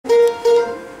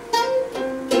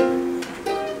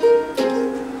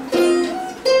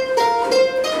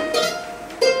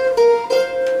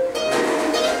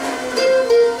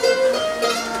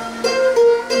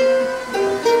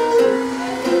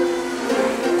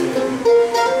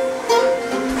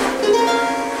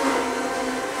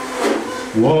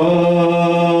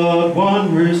What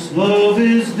wondrous love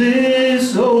is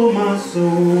this, oh my soul,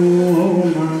 oh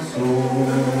my soul.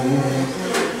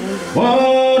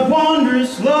 What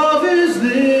wondrous love is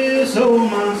this, oh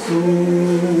my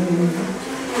soul.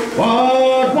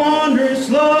 What wondrous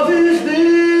love is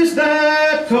this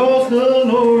that caused the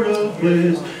Lord of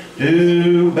bliss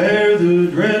to bear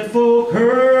the dreadful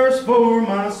curse for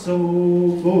my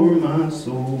soul, for my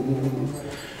soul.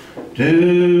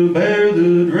 To bear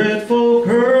the dreadful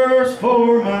curse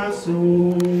for my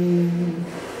soul.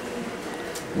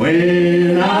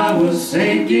 When I was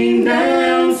sinking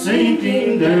down,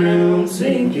 sinking down,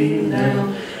 sinking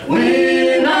down.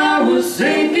 When I was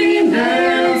sinking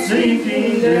down,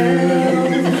 sinking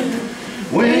down.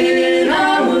 When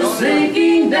I was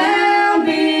sinking down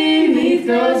beneath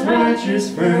God's righteous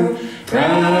frown,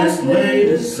 Christ laid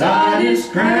aside his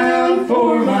crown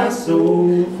for my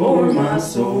soul, for my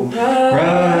soul.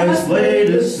 Christ laid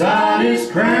aside his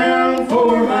crown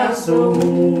for my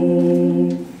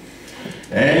soul.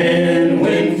 And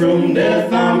when from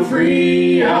death I'm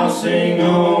free, I'll sing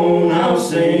on, I'll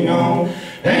sing on.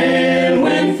 And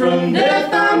when from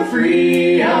death I'm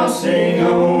free, I'll sing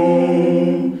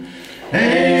on.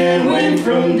 And when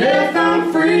from death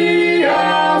I'm free,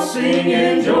 I'll sing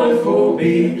and joyful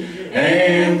be.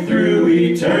 And through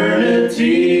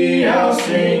eternity I'll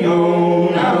sing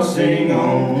on, I'll sing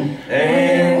on.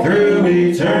 And through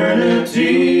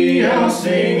eternity I'll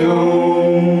sing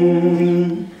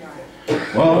on.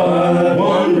 What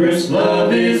wondrous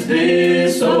love is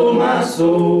this, oh my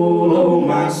soul, oh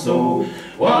my soul.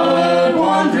 What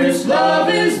wondrous love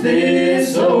is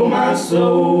this, oh my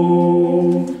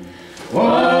soul.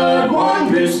 What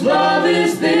wondrous love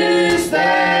is this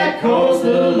that caused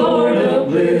the Lord of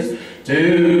bliss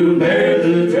to bear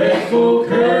the dreadful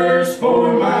curse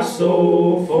for my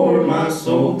soul, for my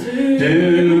soul.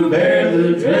 To bear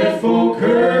the dreadful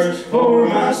curse for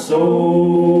my soul.